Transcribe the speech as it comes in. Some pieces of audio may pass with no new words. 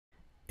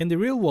In the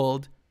real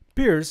world,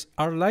 peers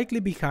are likely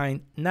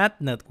behind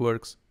NAT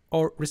networks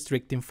or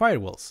restricting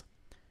firewalls.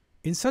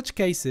 In such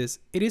cases,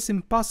 it is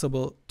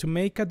impossible to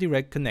make a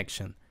direct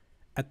connection,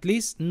 at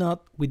least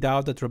not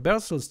without a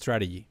traversal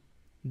strategy.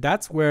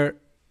 That's where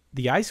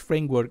the ICE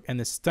framework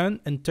and stun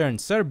and turn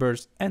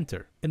servers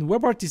enter. In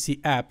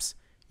WebRTC apps,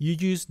 you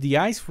use the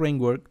ICE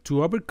framework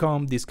to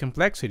overcome these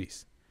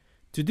complexities.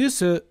 To do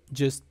so,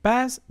 just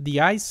pass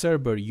the ICE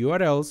server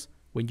URLs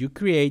when you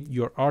create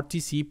your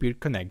RTC peer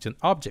connection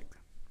object.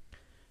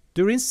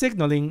 During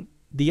signaling,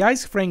 the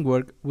ICE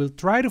framework will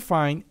try to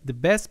find the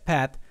best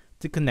path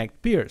to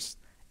connect peers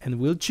and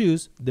will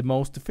choose the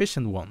most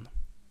efficient one.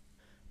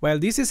 While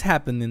this is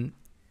happening,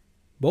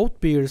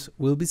 both peers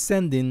will be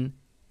sending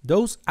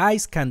those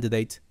ICE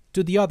candidates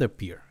to the other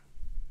peer.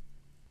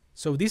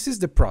 So this is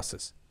the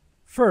process.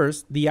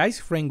 First, the ICE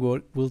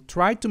framework will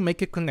try to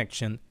make a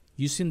connection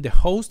using the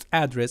host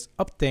address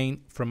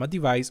obtained from a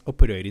device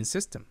operating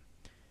system.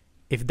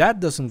 If that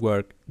doesn't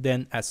work,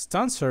 then a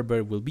stun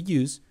server will be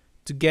used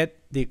to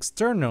get the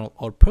external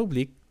or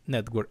public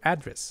network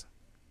address.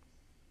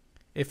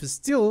 If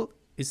still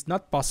it's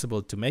not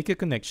possible to make a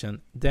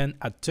connection, then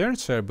a turn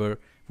server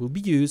will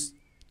be used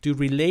to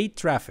relay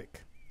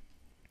traffic.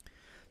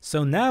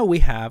 So now we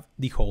have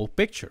the whole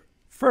picture.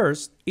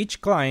 First,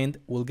 each client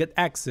will get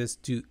access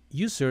to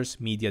users'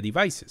 media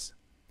devices.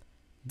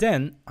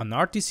 Then, an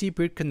RTC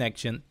peer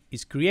connection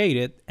is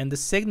created and the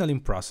signaling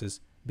process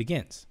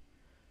begins.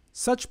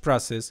 Such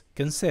process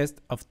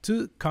consists of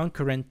two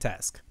concurrent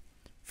tasks.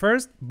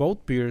 First,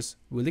 both peers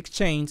will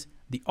exchange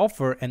the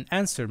offer and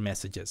answer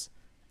messages,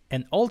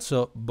 and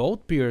also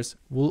both peers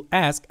will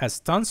ask a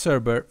stun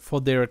server for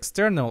their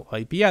external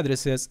IP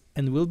addresses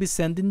and will be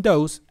sending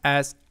those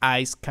as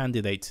ICE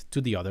candidates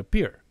to the other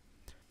peer.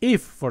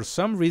 If for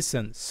some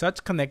reason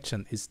such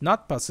connection is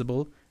not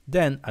possible,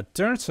 then a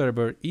turn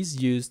server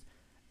is used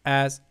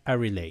as a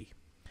relay.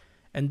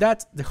 And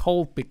that's the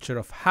whole picture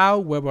of how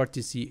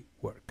WebRTC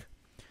works.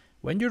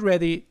 When you're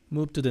ready,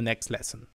 move to the next lesson.